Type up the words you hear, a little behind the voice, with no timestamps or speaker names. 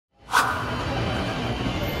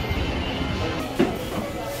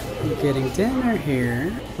getting dinner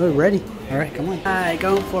here. We're ready. All right, come on. All right,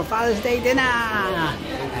 going for Father's Day dinner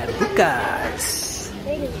at Buca's.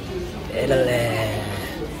 Italy.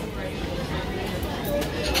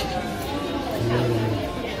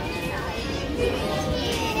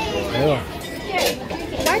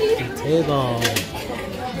 Table.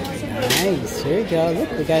 Nice. There you go. Look,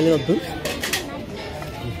 we got a little booth.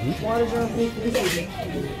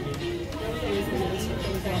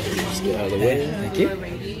 Just get out of the way. Thank you.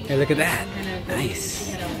 Hey, look at that.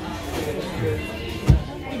 Nice.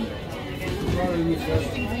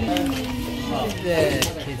 The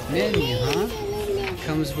kids menu, huh?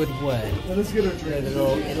 Comes with what? A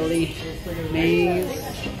little Italy maze.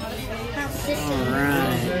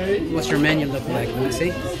 Alright. What's your menu look like? Let me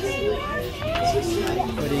see.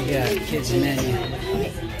 What do you got? Kids menu.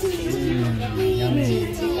 Yummy.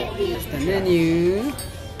 That's the menu.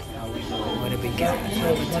 What do we got?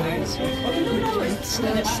 Appetizers.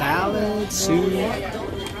 Salad, soup,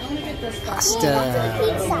 pasta,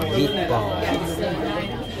 meatball.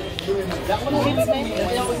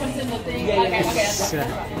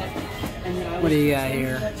 What do you got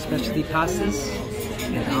here? Specialty pastas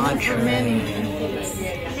and entree.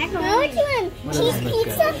 Cheese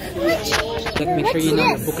pizza? Look, make sure you know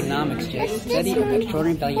your Bucanomics, Jay. Study of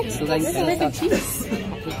extraordinary value.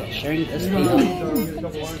 Sharing this meal.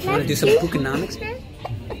 Want to do some Bucanomics?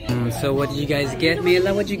 So what did you guys get,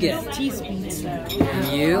 Mila? What'd you get? Cheese pizza.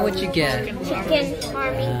 And you? What'd you get? Chicken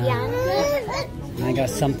parmigiana. I got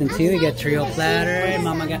something too. We got trio platter. And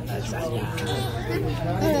Mama got lasagna.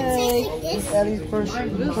 Hey, Ellie's first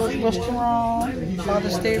restaurant.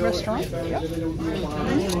 Father's Day restaurant. Yep.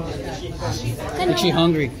 Look, she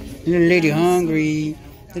hungry. The little lady hungry.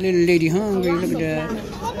 The little lady hungry. Look at that.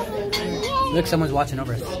 Look, someone's watching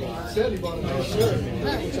over us.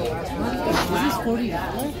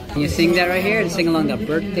 Can you sing that right here and sing along the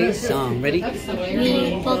birthday song? Ready?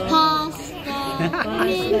 Meatball pasta.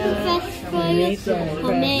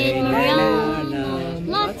 Homemade Mariana.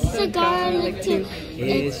 Lots of garlic too.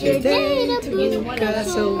 It's your day to Buca,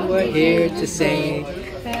 so we're here to say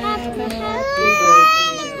happy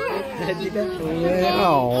birthday.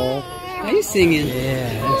 Oh, are you singing?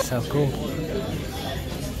 Yeah, that's so cool.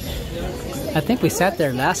 I think we sat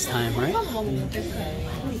there last time, right?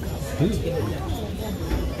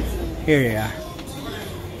 Here you are.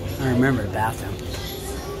 I remember the bathroom.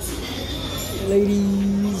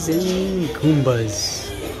 Ladies and Goombas.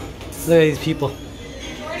 Look at these people.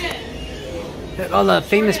 Look at all the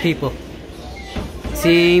famous people.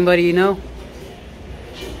 See anybody you know?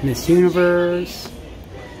 Miss Universe.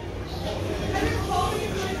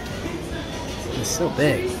 It's so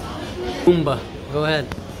big. Goomba, go ahead.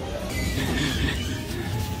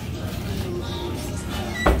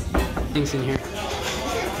 Things in here.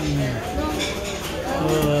 Oh,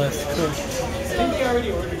 that's cool.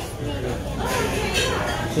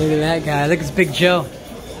 Look at that guy. Look, it's Big Joe.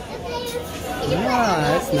 Ah,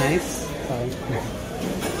 that's nice.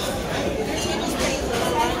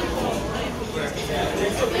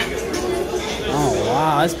 Oh,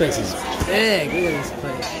 wow. This place is big. Look at this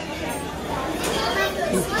place.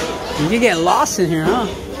 You can get lost in here, huh?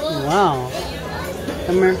 Wow.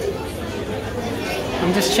 Come here.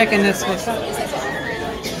 I'm just checking this place out.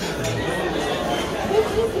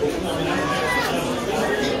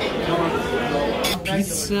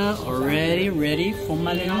 Pizza already ready for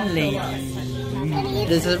my little lady.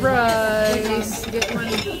 This is rice.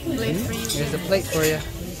 Here's a plate for you.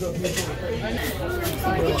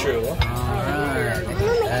 Alright.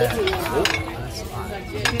 That's fine.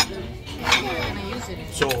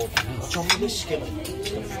 So, what's wrong with this skillet?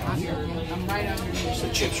 Just the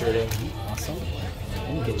chips right there. Awesome.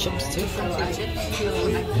 And you get chips too.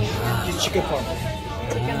 Chicken parm.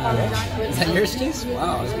 Is that yours, Chase?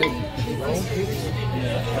 Wow, that's big.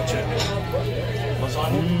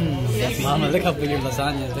 That's Mama, look how big your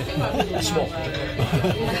lasagna is. Small.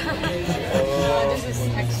 This is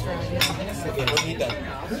extra. Okay, what do you got?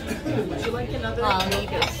 Would you like another?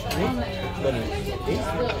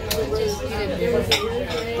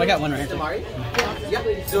 I got one right here.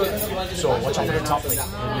 So, watch out for the top plate. Wow.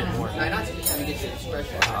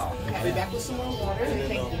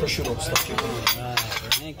 Prosciutto stuff.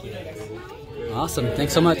 Thank you. Awesome.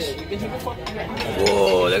 Thanks so much.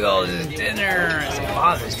 Whoa, look at all this dinner. It's a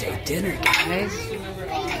Father's Day dinner, guys.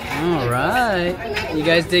 All right. You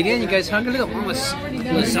guys dig in? You guys hungry? Look at Mama's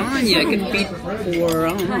lasagna. I can feed for, I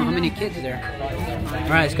don't know how many kids there. All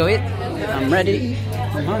right, let's go eat. I'm ready.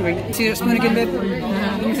 I'm hungry. See your spoon again, babe?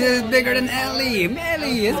 This is bigger than Ellie.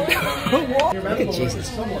 Ellie is Look at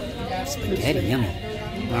Jesus. Spaghetti, yummy.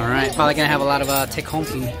 All right, probably gonna have a lot of take-home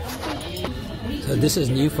food. So this is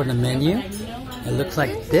new for the menu. It looks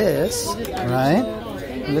like this, right?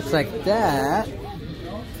 It looks like that.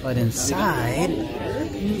 But inside,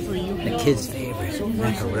 the kids' favorite,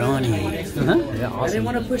 macaroni. Yeah, awesome. I didn't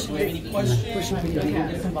want to push it.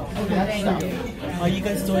 Are you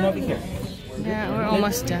guys doing over here? Yeah, we're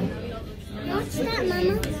almost done. What's that,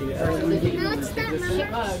 Mama? What's that, Mama?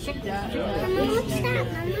 Mama, what's that, Mama?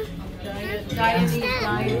 What's that?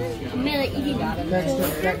 I'm really eating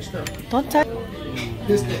it. Don't touch.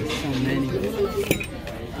 So many.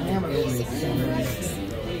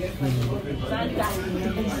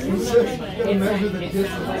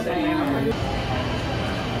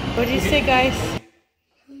 What do you say, guys?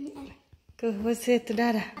 Go, what's it to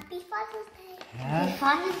Dada? Happy Father's Day. Yeah.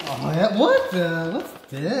 Father's Day. Oh, yeah. What the? What's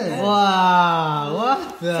this? Wow.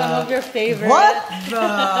 What the? Some of your favorites. What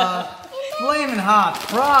the? Flamin' Hot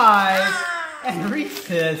Fries and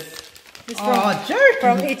Reese's. Jerky.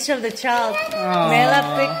 From each of the child. Mela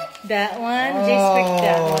picked that one. Jace picked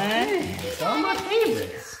that one. It's all my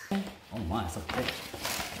favorites. Oh my, so thick.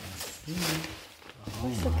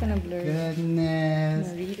 It's so kind of blurry. Goodness.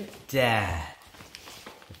 Wanna read it? Dad,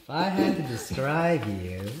 if I had to describe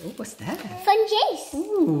you, oh, what's that? From Jace.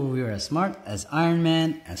 Ooh, you're as smart as Iron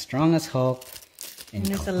Man, as strong as Hulk, and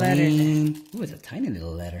there's a clean. letter there. Ooh, it's a tiny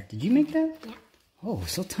little letter. Did you make that? Yeah. Oh,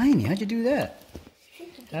 so tiny. How'd you do that?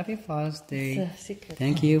 Happy Father's Day. It's a secret.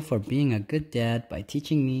 Thank you for being a good dad by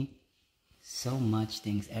teaching me so much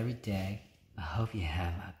things every day. I hope you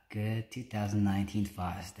have a good 2019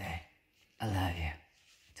 Father's Day. I love you.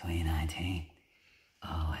 2019.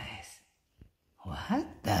 Always. What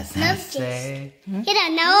does that Love say? You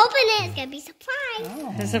don't know, open it. It's going to be a surprise.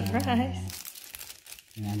 Oh. A surprise.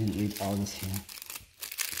 And I didn't read all this here.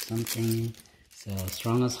 Something. So,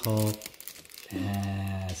 strong as Hulk.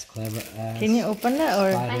 As clever as Can you open that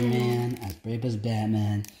or? Spider-Man, as brave as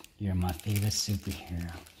Batman. You're my favorite superhero.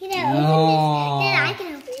 You don't open this. Then I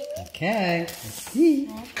can open it. Okay, let's see.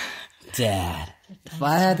 Dad, if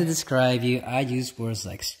I had to describe you, I'd use words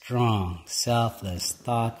like strong, selfless,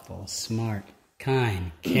 thoughtful, smart,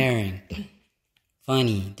 kind, caring,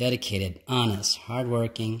 funny, dedicated, honest,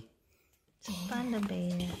 hardworking, Panda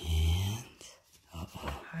bear. and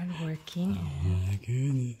Hardworking. oh my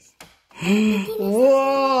goodness.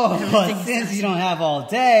 Whoa! Since you don't have all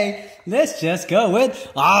day, let's just go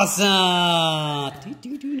with awesome.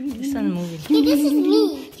 This one moving. Hey, this is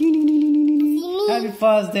me. See me? Happy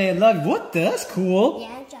Father's Day, love you. What the? That's cool. Yeah,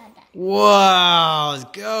 I tried that. Wow, it's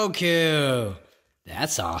Goku.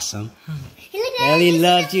 That's awesome. Hey, look at Ellie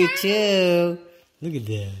that. loves you too. Look at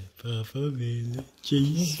that. Papa, man.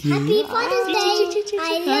 Jason. Happy Father's Day.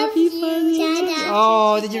 I love you, Dada.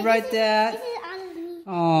 Oh, did you write that? This is on me.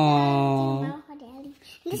 Oh.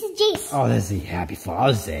 This is Jace. Oh, this is Happy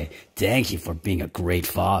Father's Day. Thank you for being a great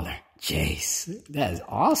father. Jace. That is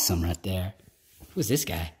awesome right there. Who's this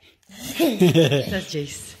guy? That's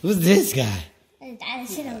Jace. Who's this guy? Dada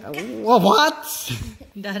sit on the What?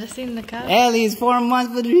 Dada's in the car. Ellie's 4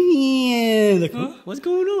 months for dream. Look, what's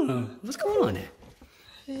going on? What's going on there?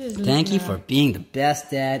 Thank you for being the best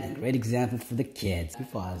dad and great example for the kids. Happy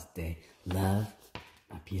Father's Day. Love,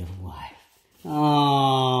 my beautiful wife.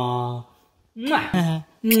 Aww. Mwah.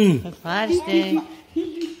 Happy Father's Day.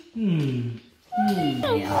 Hang on the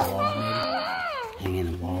wall, maybe. Hang in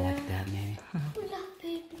the wall like that, maybe.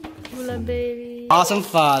 Hula baby. Awesome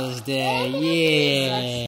Father's Day. Yeah.